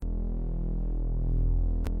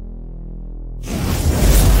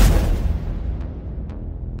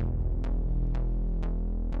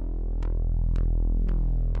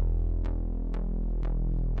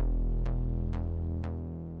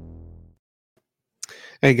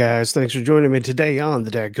Hey guys, thanks for joining me today on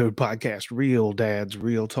the Dad Code Podcast. Real dads,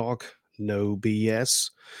 real talk, no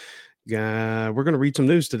BS. We're going to read some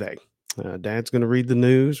news today. Dad's going to read the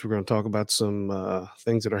news. We're going to talk about some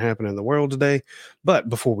things that are happening in the world today. But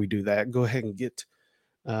before we do that, go ahead and get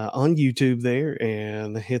on YouTube there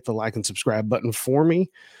and hit the like and subscribe button for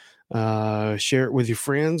me. Share it with your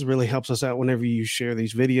friends. Really helps us out whenever you share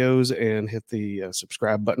these videos, and hit the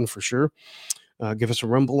subscribe button for sure. Give us a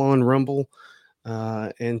rumble on Rumble.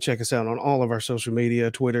 And check us out on all of our social media: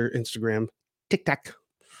 Twitter, Instagram, TikTok,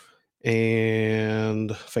 and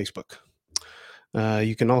Facebook.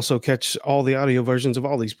 You can also catch all the audio versions of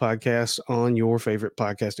all these podcasts on your favorite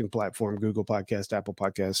podcasting platform: Google Podcast, Apple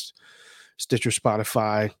Podcasts, Stitcher,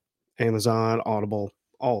 Spotify, Amazon, Audible,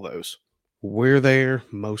 all those. We're there,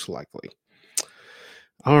 most likely.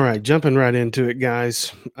 All right, jumping right into it,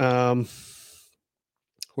 guys. We're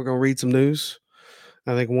going to read some news.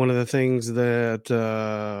 I think one of the things that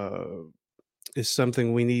is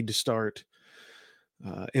something we need to start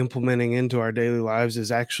implementing into our daily lives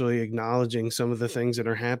is actually acknowledging some of the things that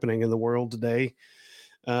are happening in the world today.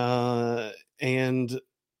 And,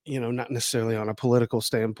 not necessarily on a political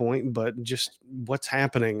standpoint, but just what's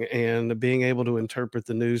happening, and being able to interpret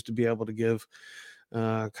the news to be able to give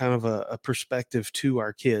kind of a perspective to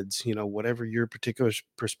our kids, whatever your particular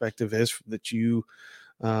perspective is that you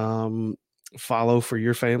um, follow for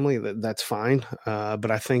your family, that's fine.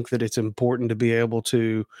 But I think that it's important to be able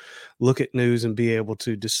to look at news and be able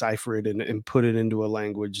to decipher it and put it into a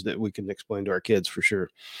language that we can explain to our kids for sure.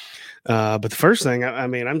 But the first thing, I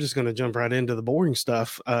mean, I'm just going to jump right into the boring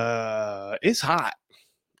stuff. It's hot.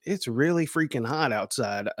 It's really freaking hot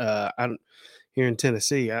outside. I'm here in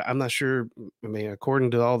Tennessee. I'm not sure. I mean,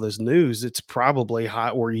 according to all this news, it's probably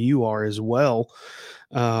hot where you are as well.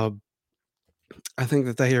 Uh, I think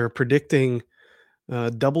that they are predicting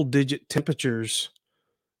double digit temperatures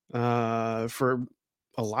for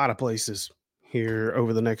a lot of places here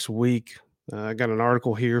over the next week. I got an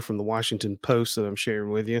article here from the Washington Post that I'm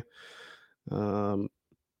sharing with you. Um,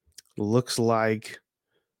 Looks like,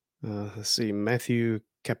 let's see, Matthew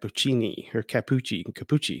Capucci.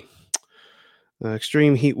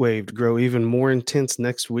 Extreme heat wave to grow even more intense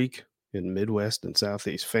next week in Midwest and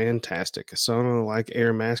Southeast. Fantastic. A sauna-like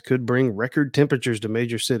air mass could bring record temperatures to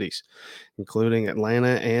major cities, including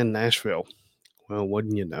Atlanta and Nashville. Well,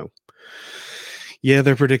 wouldn't you know? Yeah,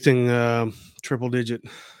 they're predicting triple-digit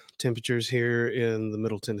temperatures here in the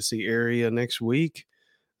Middle Tennessee area next week.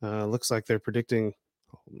 Looks like they're predicting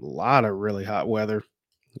a lot of really hot weather.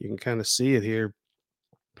 You can kind of see it here,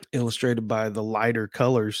 illustrated by the lighter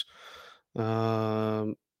colors.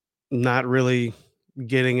 Um, Not really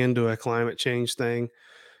getting into a climate change thing,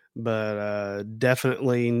 but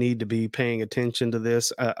definitely need to be paying attention to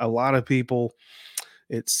this. A lot of people,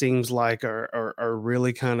 it seems like, are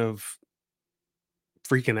really kind of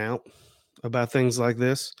freaking out about things like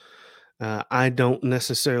this. I don't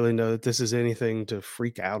necessarily know that this is anything to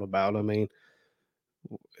freak out about. I mean,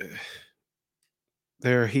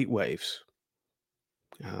 there are heat waves.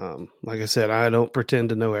 Like I said, I don't pretend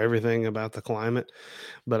to know everything about the climate,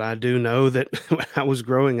 but I do know that when I was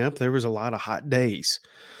growing up, there was a lot of hot days.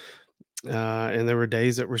 And there were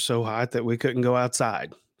days that were so hot that we couldn't go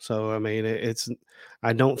outside. So, I mean,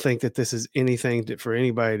 I don't think that this is anything for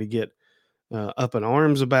anybody to get up in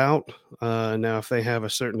arms about. Now, if they have a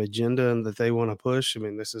certain agenda and that they want to push, I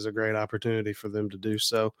mean, this is a great opportunity for them to do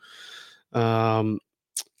so. Um,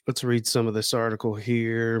 let's read some of this article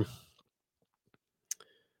here.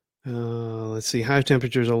 Let's see, high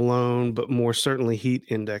temperatures alone, but more certainly heat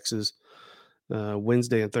indexes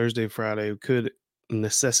Wednesday and Thursday, Friday could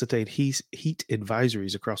necessitate heat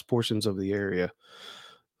advisories across portions of the area.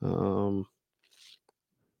 Um,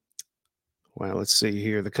 Wow, let's see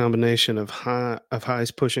here. The combination of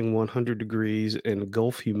highs pushing 100 degrees and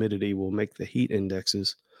Gulf humidity will make the heat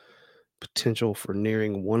indexes potential for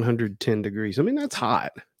nearing 110 degrees. I mean, that's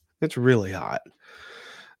hot. That's really hot.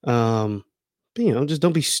 But, just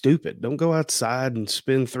don't be stupid. Don't go outside and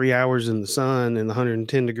spend 3 hours in the sun in the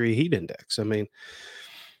 110-degree heat index. I mean,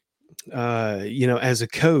 as a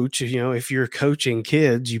coach, if you're coaching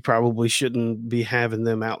kids, you probably shouldn't be having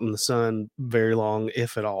them out in the sun very long,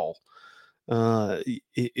 if at all.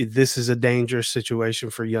 This is a dangerous situation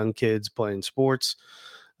for young kids playing sports.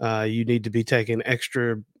 You need to be taking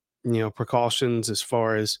extra, precautions as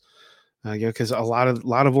far as, because a lot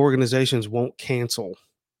of organizations won't cancel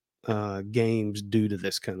games due to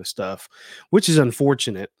this kind of stuff, which is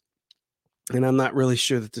unfortunate. And I'm not really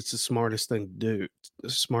sure that it's the smartest thing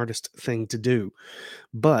to do.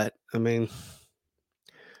 But I mean,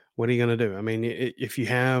 what are you going to do? I mean, if you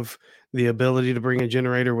have the ability to bring a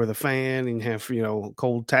generator with a fan and have,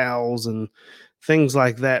 cold towels and things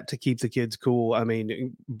like that to keep the kids cool. I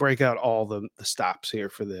mean, break out all the stops here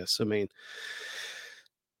for this. I mean,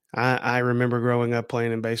 I remember growing up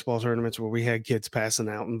playing in baseball tournaments where we had kids passing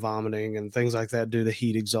out and vomiting and things like that due to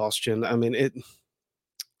heat exhaustion. I mean,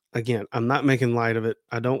 again, I'm not making light of it.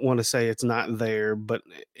 I don't want to say it's not there, but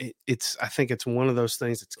I think it's one of those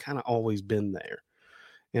things that's kind of always been there.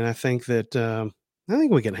 And I think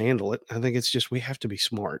we can handle it. I think it's just we have to be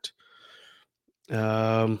smart.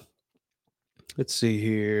 Um, let's see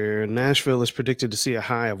here. Nashville is predicted to see a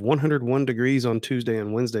high of 101 degrees on Tuesday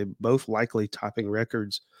and Wednesday, both likely topping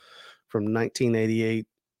records from 1988,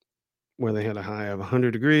 where they had a high of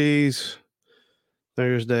 100 degrees.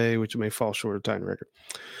 Thursday, which may fall short of time record.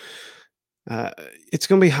 Uh, it's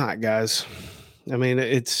going to be hot, guys. I mean,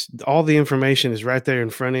 it's all the information is right there in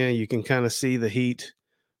front of you. You can kind of see the heat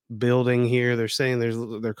building here. They're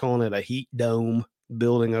saying they're calling it a heat dome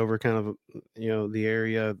building over kind of the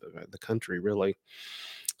area, the country really.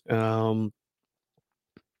 Um,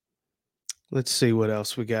 let's see what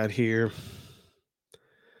else we got here.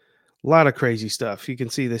 A lot of crazy stuff. You can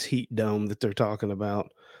see this heat dome that they're talking about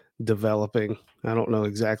developing. I don't know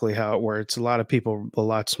exactly how it works. A lot of people a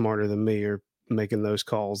lot smarter than me are making those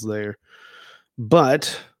calls there.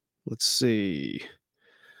 But let's see.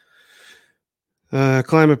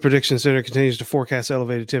 Climate Prediction Center continues to forecast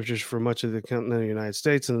elevated temperatures for much of the continental United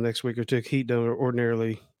States in the next week or two. Heat dome are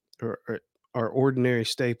ordinary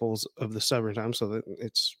staples of the summertime, so that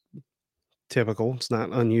it's typical. It's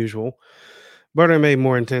not unusual, but are made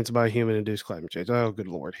more intense by human-induced climate change. Oh, good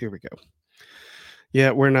lord! Here we go.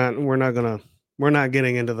 Yeah, we're not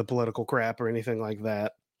getting into the political crap or anything like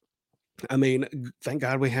that. I mean, thank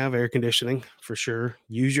God we have air conditioning for sure.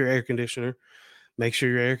 Use your air conditioner. Make sure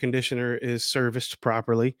your air conditioner is serviced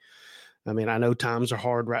properly. I mean, I know times are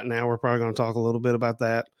hard right now. We're probably going to talk a little bit about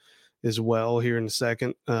that as well here in a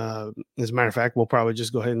second. As a matter of fact, we'll probably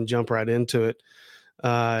just go ahead and jump right into it.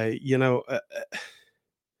 Uh, you know, uh,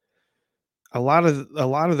 a lot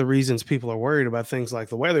of the reasons people are worried about things like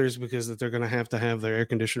the weather is because that they're going to have their air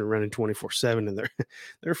conditioner running 24/7, and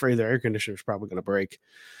they're afraid their air conditioner is probably going to break.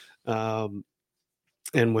 Um,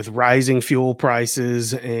 and with rising fuel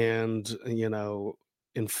prices and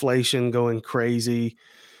inflation going crazy,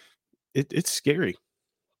 it's scary.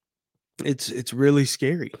 It's really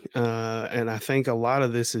scary, and I think a lot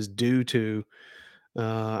of this is due to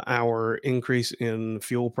our increase in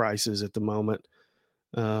fuel prices at the moment.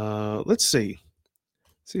 Let's see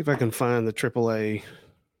if I can find the AAA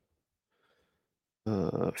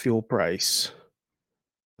fuel price.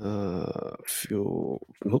 Fuel.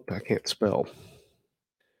 Nope, I can't spell.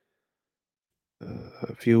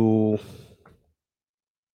 Fuel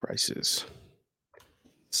prices.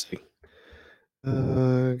 Let's see.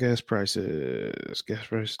 Gas prices. Gas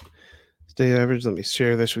price. State average. Let me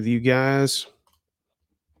share this with you guys.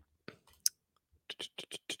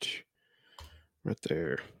 Right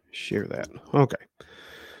there. Share that. Okay.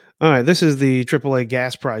 All right. This is the AAA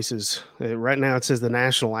gas prices. Right now, it says the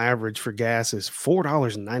national average for gas is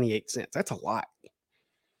 $4.98. That's a lot.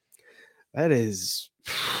 That is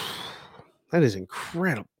that is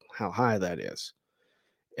incredible how high that is.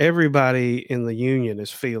 Everybody in the union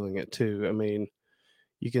is feeling it too. I mean,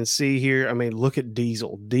 you can see here. I mean, look at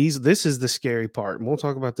diesel. Diesel. This is the scary part. And we'll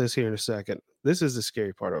talk about this here in a second. This is the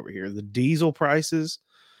scary part over here. The diesel prices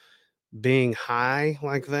being high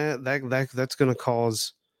like that's going to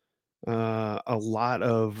cause a lot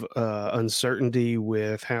of uncertainty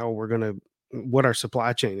with how what our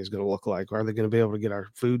supply chain is going to look like. Are they going to be able to get our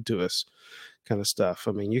food to us? Kind of stuff.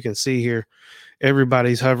 I mean, you can see here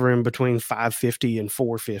everybody's hovering between 550 and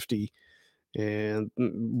 450, and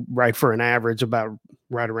right for an average about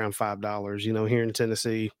right around $5. Here in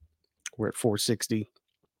Tennessee, we're at 460.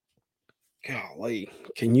 Golly,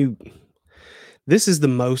 can you? This is the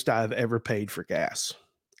most I've ever paid for gas,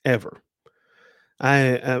 ever.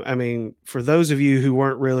 I mean, for those of you who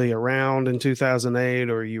weren't really around in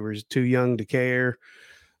 2008 or you were too young to care,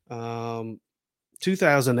 um,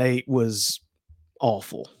 2008 was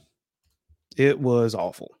awful. It was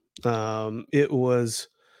awful. It was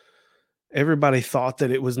Everybody thought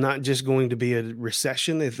that it was not just going to be a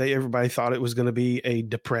recession. If they Everybody thought it was going to be a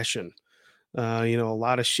depression. A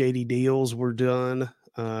lot of shady deals were done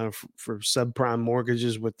for subprime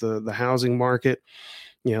mortgages with the housing market.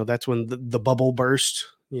 That's when the bubble burst,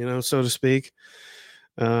 so to speak.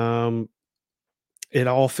 Um, it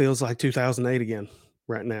all feels like 2008 again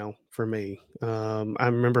right now for me. I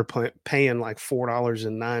remember paying like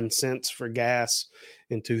 $4.09 for gas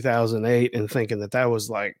in 2008 and thinking that was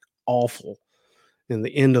like awful and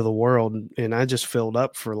the end of the world. And I just filled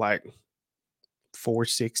up for like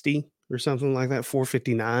 460 or something like that,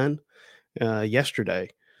 459 yesterday.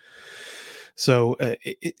 So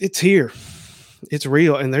it's here. It's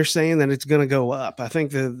real, and they're saying that it's going to go up. I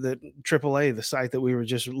think the AAA, the site that we were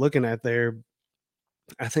just looking at there,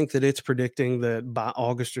 I think that it's predicting that by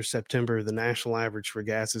August or September, the national average for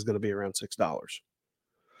gas is going to be around $6.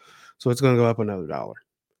 So it's going to go up another dollar,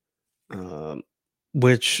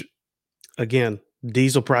 which again,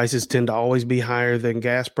 diesel prices tend to always be higher than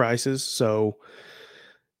gas prices. So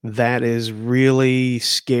that is really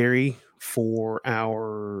scary for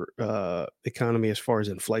our economy as far as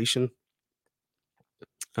inflation.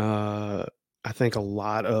 Uh, I think a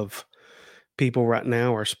lot of people right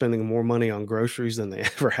now are spending more money on groceries than they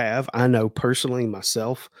ever have. I know personally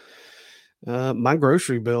myself, my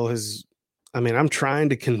grocery bill has, I mean, I'm trying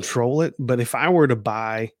to control it, but if I were to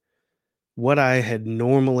buy what I had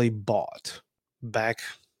normally bought back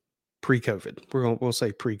pre-COVID, we'll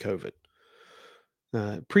say pre-COVID.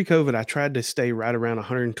 Pre-COVID, I tried to stay right around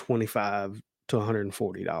 125 to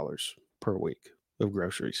 $140 per week of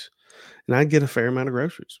groceries, and I get a fair amount of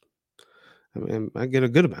groceries. I mean, I get a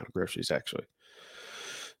good amount of groceries actually.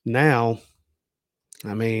 Now,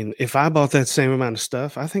 I mean, if I bought that same amount of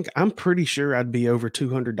stuff, I'm pretty sure I'd be over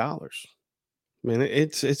 $200. I mean,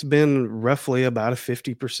 it's been roughly about a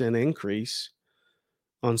 50% increase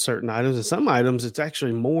on certain items, and some items it's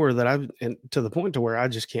actually more that I've and to the point to where I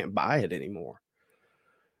just can't buy it anymore.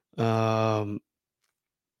 Um,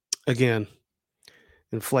 Again,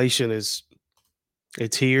 inflation is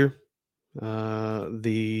it's here.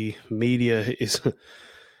 The media is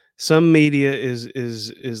some media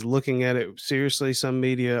is looking at it seriously. Some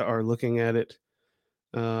media are looking at it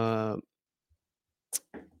uh,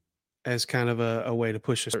 as kind of a way to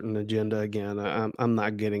push a certain agenda. Again, I'm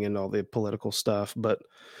not getting into all the political stuff, but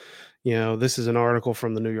this is an article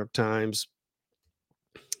from the New York Times.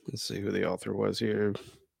 Let's see who the author was here.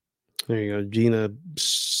 There you go, Gina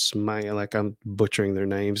Smile. Like I'm butchering their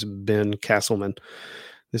names. Ben Castleman.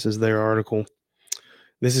 This is their article.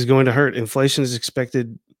 This is going to hurt. Inflation is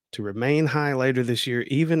expected to remain high later this year,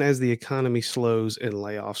 even as the economy slows and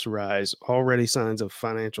layoffs rise. Already signs of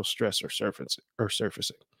financial stress are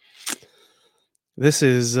surfacing. This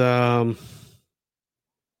is an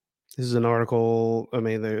article. I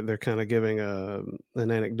mean, they're kind of giving an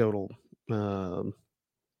anecdotal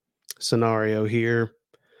scenario here.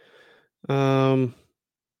 Let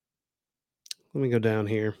me go down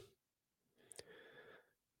here.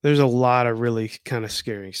 There's a lot of really kind of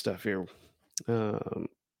scary stuff here. Because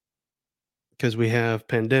we have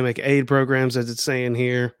pandemic aid programs, as it's saying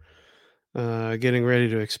here, getting ready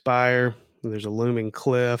to expire. There's a looming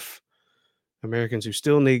cliff. Americans who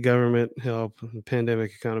still need government help. The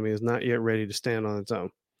pandemic economy is not yet ready to stand on its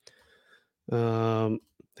own.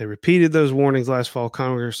 They repeated those warnings last fall.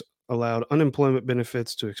 Congress allowed unemployment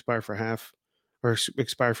benefits to expire for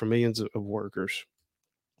millions of workers.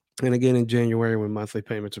 And again in January when monthly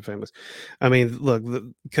payments are famous. I mean, look,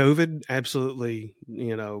 the COVID absolutely,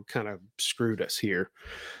 kind of screwed us here.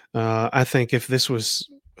 I think if this was,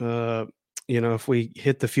 if we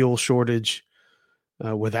hit the fuel shortage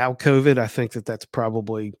without COVID, I think that's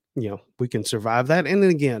probably, we can survive that. And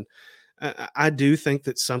then again, I do think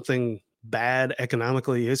that something bad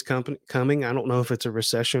economically is coming. I don't know if it's a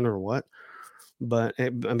recession or what, but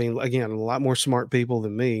I mean, again, a lot more smart people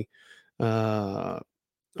than me are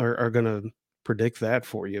going to predict that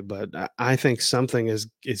for you. But I think something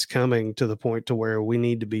is coming to the point to where we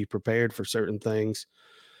need to be prepared for certain things.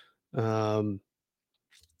 Let's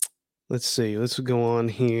see. Let's go on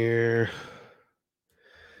here.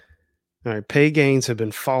 All right. Pay gains have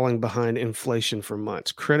been falling behind inflation for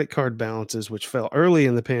months. Credit card balances, which fell early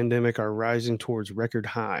in the pandemic, are rising towards record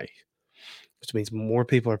high, which means more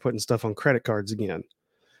people are putting stuff on credit cards again.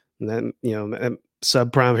 And then,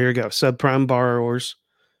 subprime, here we go. Subprime borrowers,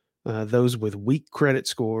 those with weak credit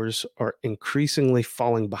scores, are increasingly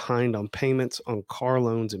falling behind on payments on car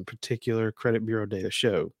loans in particular, credit bureau data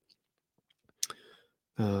show.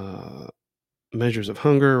 Measures of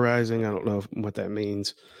hunger rising. I don't know what that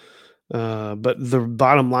means. But the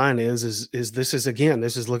bottom line is this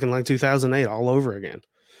is looking like 2008 all over again.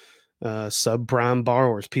 Subprime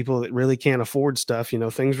borrowers, people that really can't afford stuff.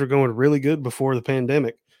 Things were going really good before the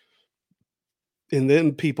pandemic. And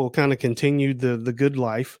then people kind of continued the good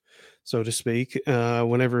life, so to speak,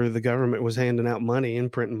 whenever the government was handing out money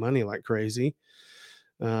and printing money like crazy.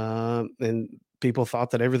 And people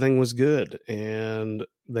thought that everything was good. And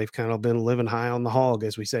they've kind of been living high on the hog,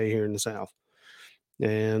 as we say here in the South.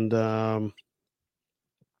 And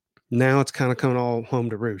now it's kind of coming all home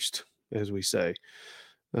to roost, as we say.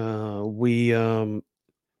 We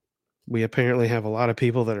We apparently have a lot of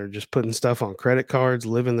people that are just putting stuff on credit cards,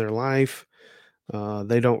 living their life.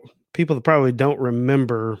 They don't People that probably don't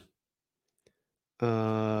remember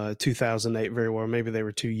 2008 very well. Maybe they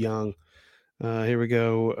were too young. Here we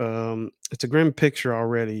go. It's a grim picture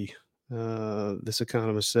already. This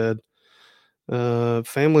economist said,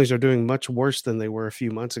 families are doing much worse than they were a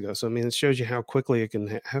few months ago. So, I mean, it shows you how quickly it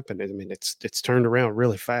can happen. I mean, it's turned around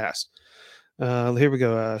really fast. Here we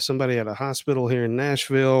go. Somebody at a hospital here in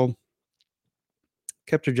Nashville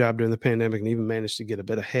kept her job during the pandemic and even managed to get a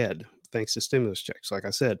bit ahead thanks to stimulus checks. Like I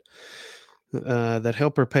said, that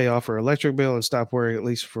help her pay off her electric bill and stop worrying, at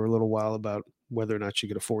least for a little while, about whether or not she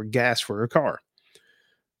could afford gas for her car.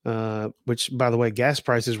 Which, by the way, gas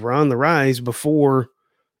prices were on the rise before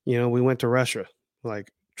we went to Russia.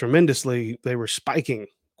 Like tremendously, they were spiking,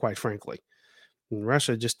 quite frankly. And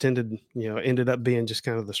Russia just ended up being just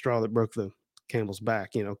kind of the straw that broke the camel's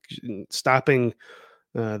back. Stopping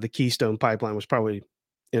the Keystone pipeline was probably,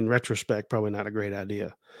 in retrospect, probably not a great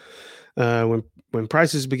idea. When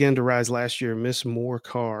prices began to rise last year, Miss Moore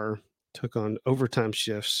Carr took on overtime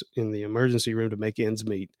shifts in the emergency room to make ends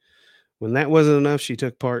meet. When that wasn't enough, she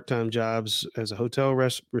took part-time jobs as a hotel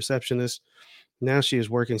receptionist. Now she is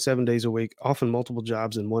working 7 days a week, often multiple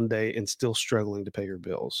jobs in one day, and still struggling to pay her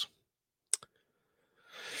bills.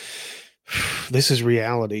 This is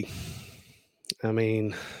reality. I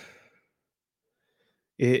mean,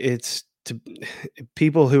 it's to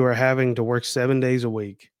people who are having to work 7 days a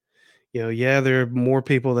week. Yeah, there are more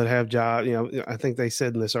people that have jobs. I think they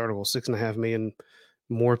said in this article, 6.5 million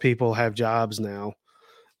more people have jobs now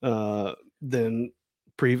than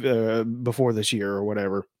before this year or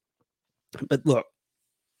whatever. But look,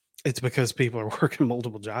 it's because people are working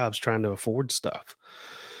multiple jobs trying to afford stuff.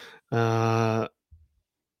 Uh,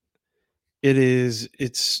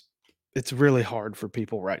 it's really hard for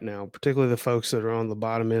people right now, particularly the folks that are on the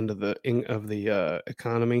bottom end of the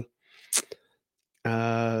economy.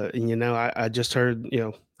 And I just heard,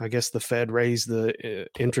 I guess the Fed raised the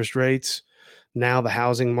interest rates. Now the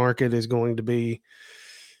housing market is going to be,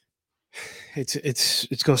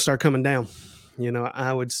 it's going to start coming down.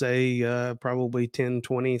 I would say probably 10,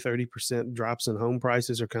 20, 30% drops in home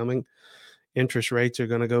prices are coming. Interest rates are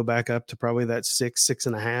going to go back up to probably that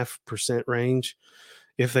 6.5% range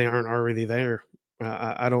if they aren't already there.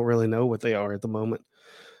 I don't really know what they are at the moment.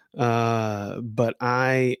 But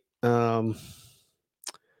I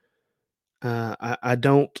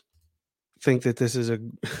don't think that this is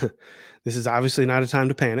this is obviously not a time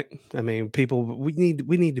to panic. I mean, people, we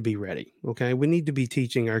need to be ready. Okay, we need to be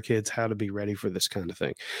teaching our kids how to be ready for this kind of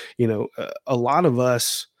thing. A lot of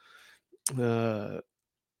us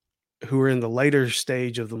who are in the later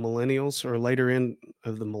stage of the millennials or later in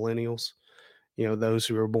of the millennials, those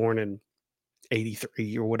who were born in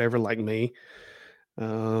 83 or whatever, like me.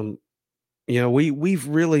 um, we've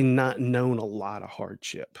really not known a lot of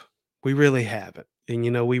hardship. We really haven't.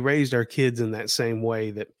 And we raised our kids in that same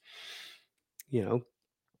way that you know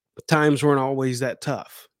times weren't always that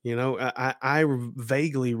tough. I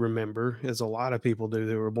vaguely remember, as a lot of people do,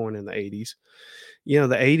 who were born in the 80s. The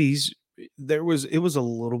 80s, it was a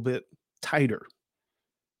little bit tighter.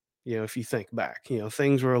 If you think back,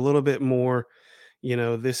 things were a little bit more,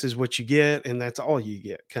 this is what you get and that's all you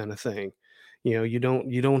get, kind of thing. You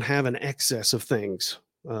don't have an excess of things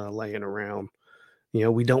laying around.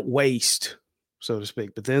 We don't waste, so to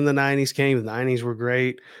speak. But then the 90s came. The 90s were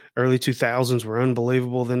great. Early 2000s were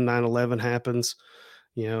unbelievable. Then 9/11 happens,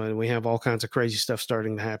 and we have all kinds of crazy stuff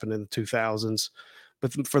starting to happen in the 2000s.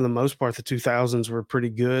 But for the most part, the 2000s were pretty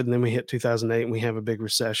good. And then we hit 2008 and we have a big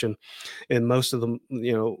recession. And most of the,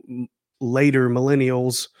 later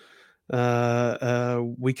millennials,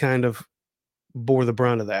 we kind of bore the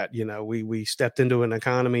brunt of that. We stepped into an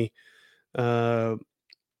economy uh,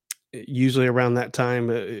 usually around that time.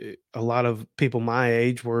 A lot of people my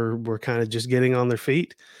age were kind of just getting on their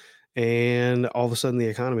feet, and all of a sudden the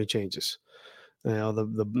economy changes.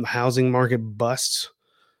 The housing market busts.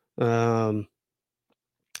 Um,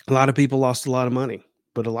 a lot of people lost a lot of money,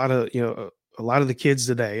 but a lot of the kids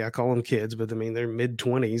today, I call them kids, but I mean they're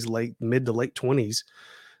mid-20s, mid to late 20s.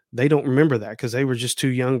 They don't remember that because they were just too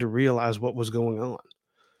young to realize what was going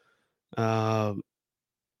on.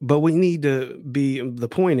 But we need to be. The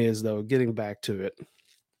point is, though, getting back to it,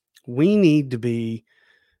 we need to be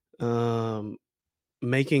um,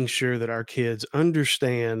 making sure that our kids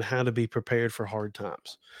understand how to be prepared for hard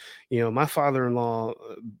times. My father-in-law,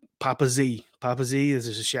 Papa Z, this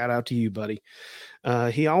is a shout out to you, buddy.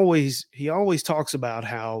 He always talks about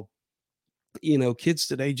how kids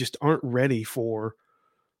today just aren't ready for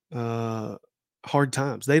uh, hard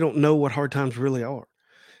times. They don't know what hard times really are.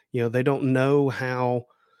 They don't know how.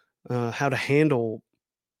 how to handle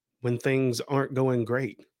when things aren't going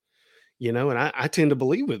great, and I tend to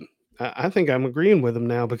believe with them. I think I'm agreeing with them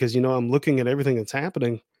now because, I'm looking at everything that's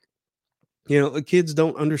happening. The kids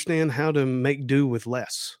don't understand how to make do with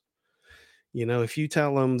less. If you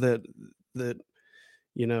tell them that,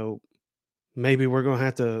 you know, maybe we're going to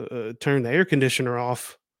have to turn the air conditioner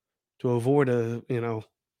off to avoid a,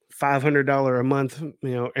 $500 a month,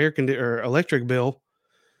 or electric bill,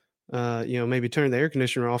 maybe turn the air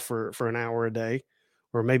conditioner off for an hour a day,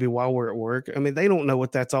 or maybe while we're at work. I mean, they don't know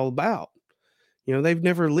what that's all about. They've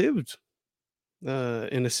never lived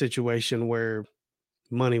in a situation where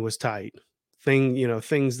money was tight.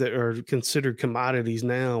 Things that are considered commodities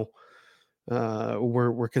now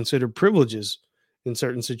were considered privileges in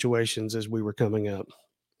certain situations as we were coming up.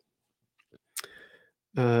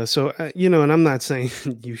 And I'm not saying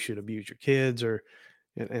you should abuse your kids, or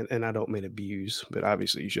and I don't mean abuse, but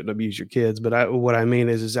obviously you shouldn't abuse your kids. But what I mean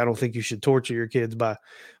is I don't think you should torture your kids by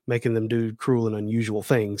making them do cruel and unusual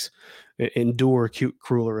things, endure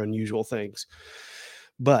cruel or unusual things.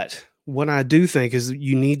 But what I do think is that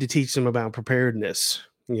you need to teach them about preparedness.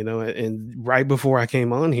 And right before I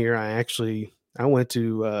came on here, I went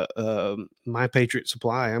to My Patriot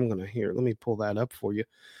Supply. I'm gonna here. Let me pull that up for you.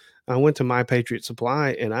 I went to My Patriot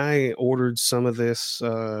Supply and I ordered some of this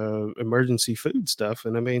emergency food stuff.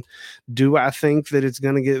 And I mean, do I think that it's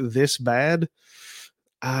going to get this bad?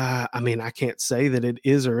 I mean, I can't say that it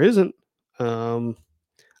is or isn't. Um,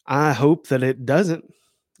 I hope that it doesn't.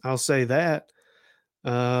 I'll say that.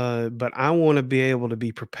 But I want to be able to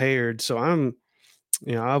be prepared. So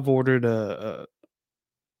I've ordered a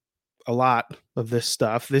lot of this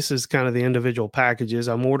stuff. This is kind of the individual packages.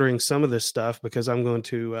 I'm ordering some of this stuff because I'm going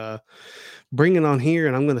to bring it on here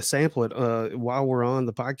and I'm going to sample it while we're on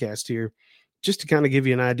the podcast here, just to kind of give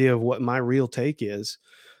you an idea of what my real take is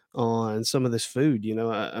on some of this food.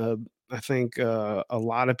 I think a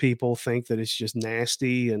lot of people think that it's just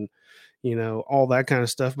nasty and all that kind of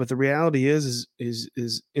stuff. But the reality is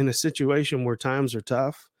in a situation where times are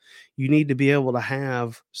tough, you need to be able to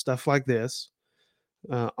have stuff like this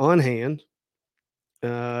on hand.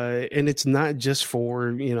 And it's not just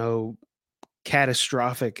for,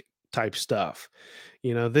 catastrophic type stuff.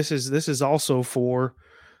 This is also for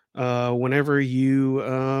whenever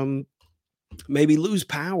you maybe lose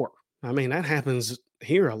power. I mean, that happens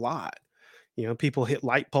here a lot. People hit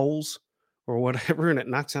light poles or whatever, and it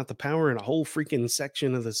knocks out the power in a whole freaking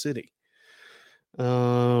section of the city.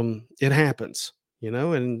 It happens,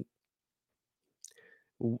 and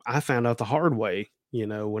I found out the hard way.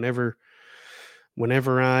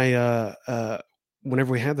 Whenever I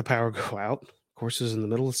whenever we had the power go out, of course, it was in the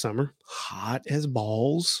middle of summer, hot as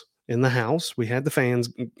balls in the house. We had the fans.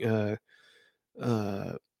 Uh,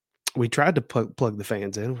 we tried to plug the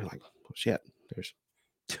fans in. We're like, oh, shit, there's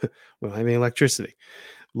we don't have any electricity.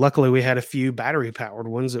 Luckily, we had a few battery powered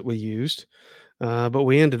ones that we used, but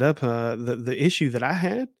we ended up the issue that I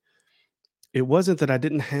had. It wasn't that I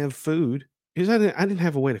didn't have food; is I didn't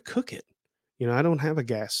have a way to cook it. I don't have a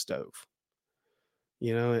gas stove.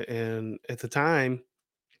 And at the time,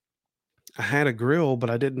 I had a grill,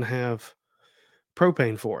 but I didn't have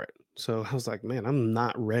propane for it. So I was like, man, I'm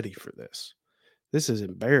not ready for this. This is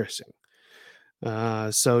embarrassing.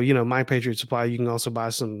 So My Patriot Supply, you can also buy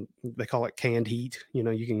some, they call it canned heat.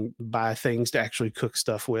 You can buy things to actually cook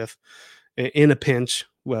stuff with in a pinch,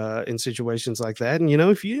 in situations like that. And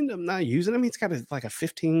if you end up not using, I mean, it's got like a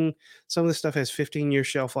 15, some of this stuff has 15-year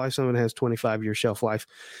shelf life, some of it has 25-year shelf life.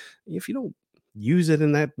 If you don't use it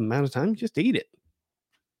in that amount of time, just eat it.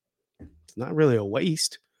 It's not really a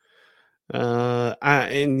waste. Not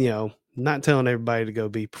telling everybody to go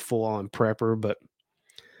be full on prepper, but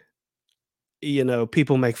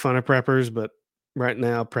people make fun of preppers, but right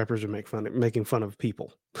now preppers are making fun of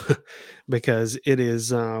people because it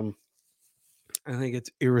is. I think it's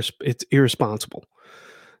irresponsible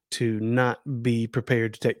to not be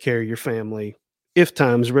prepared to take care of your family if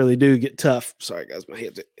times really do get tough. Sorry, guys, my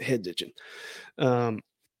head's itching.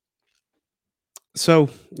 So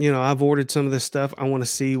I've ordered some of this stuff. I want to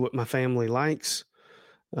see what my family likes.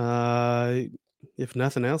 Uh, if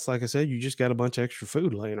nothing else, like I said, you just got a bunch of extra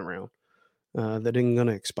food laying around that isn't going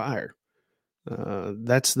to expire.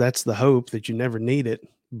 That's the hope that you never need it,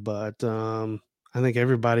 but I think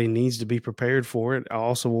everybody needs to be prepared for it. I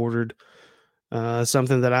also ordered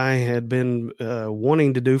something that I had been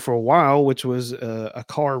wanting to do for a while, which was a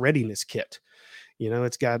car readiness kit.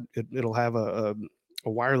 It'll have a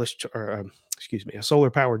wireless excuse me, a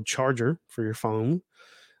solar powered charger for your phone.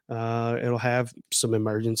 It'll have some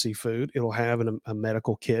emergency food. It'll have a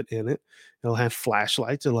medical kit in it. It'll have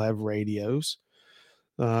flashlights. It'll have radios.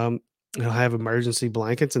 It'll have emergency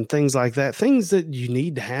blankets and things like that, things that you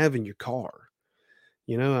need to have in your car.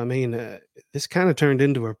 I mean, this kind of turned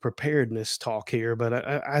into a preparedness talk here, but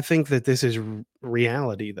I think that this is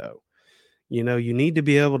reality, though. You need to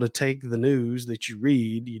be able to take the news that you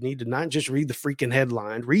read. You need to not just read the freaking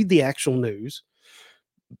headline, read the actual news.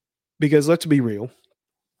 Because let's be real,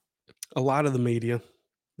 a lot of the media,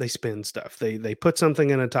 they spin stuff. They put something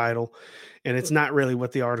in a title and it's not really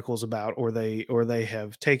what the article's about, or they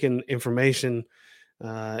have taken information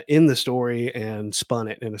in the story and spun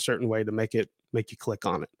it in a certain way to make you click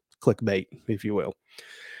on it, clickbait, if you will.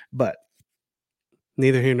 But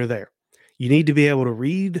neither here nor there. You need to be able to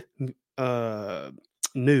read uh,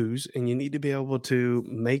 news, and you need to be able to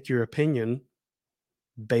make your opinion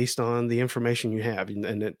based on the information you have.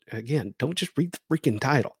 Again, don't just read the freaking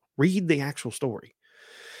title. Read the actual story.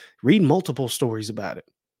 Read multiple stories about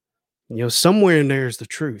it. Somewhere in there is the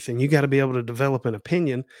truth, and you got to be able to develop an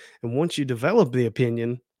opinion. And once you develop the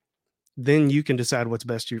opinion, then you can decide what's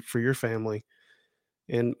best for your family,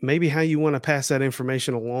 and maybe how you want to pass that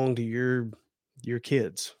information along to your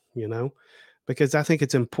kids. Because I think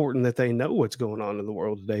it's important that they know what's going on in the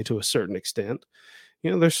world today to a certain extent.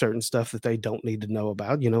 There's certain stuff that they don't need to know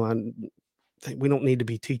about. We don't need to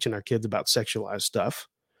be teaching our kids about sexualized stuff.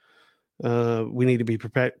 We need to be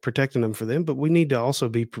protecting them for them, but we need to also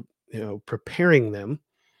be, preparing them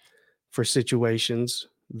for situations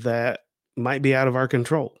that might be out of our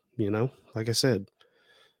control. Like I said,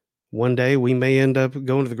 one day we may end up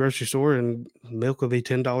going to the grocery store and milk will be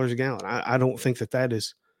 $10 a gallon. I don't think that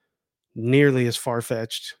is nearly as far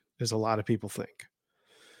fetched as a lot of people think,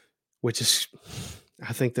 which is,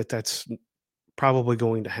 I think that's probably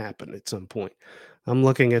going to happen at some point. I'm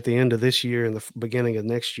looking at the end of this year and the beginning of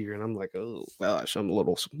next year, and I'm like, oh gosh, I'm a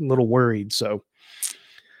little worried. So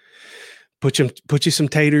put you some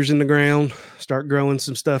taters in the ground, start growing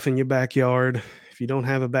some stuff in your backyard. If you don't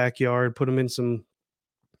have a backyard, put them in some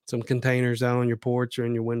containers out on your porch or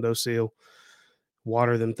in your windowsill.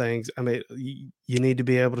 Water them things. I mean, you need to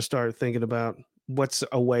be able to start thinking about what's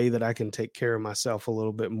a way that I can take care of myself a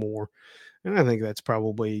little bit more. And I think that's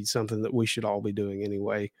probably something that we should all be doing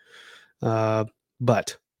anyway.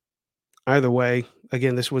 But either way,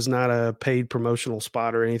 again, this was not a paid promotional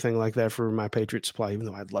spot or anything like that for My Patriot Supply, even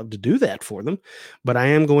though I'd love to do that for them. But I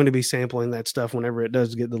am going to be sampling that stuff whenever it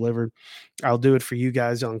does get delivered. I'll do it for you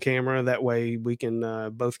guys on camera. That way we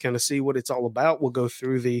can both kind of see what it's all about. We'll go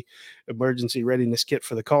through the emergency readiness kit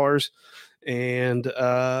for the cars. And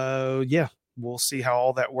yeah, we'll see how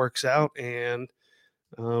all that works out. And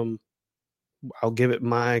um, I'll give it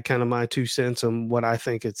my 2 cents on what I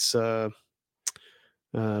think its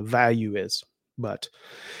value is. But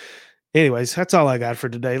anyways, that's all I got for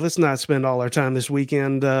today. Let's not spend all our time this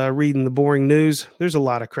weekend reading the boring news. There's a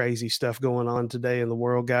lot of crazy stuff going on today in the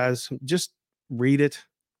world, guys. Just read it.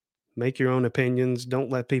 Make your own opinions. Don't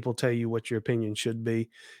let people tell you what your opinion should be.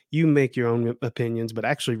 You make your own opinions, but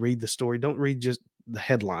actually read the story. Don't read just the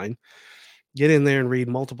headline. Get in there and read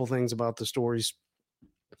multiple things about the stories.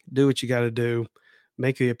 Do what you got to do.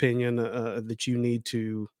 Make the opinion that you need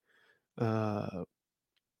to uh,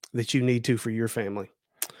 for your family.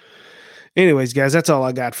 Anyways, guys, that's all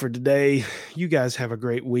I got for today. You guys have a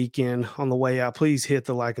great weekend. On the way out, please hit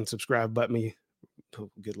the like and subscribe button. Oh,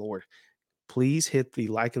 good Lord. Please hit the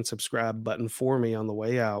like and subscribe button for me on the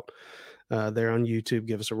way out there on YouTube.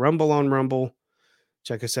 Give us a rumble on Rumble.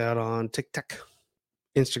 Check us out on TikTok,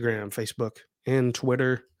 Instagram, Facebook, and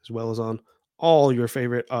Twitter, as well as on all your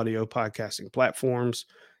favorite audio podcasting platforms.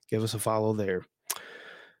 Give us a follow there.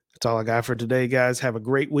 That's all I got for today, guys. Have a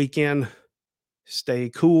great weekend. Stay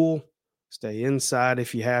cool. Stay inside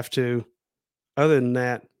if you have to. Other than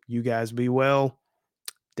that, you guys be well.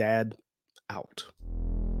 Dad out.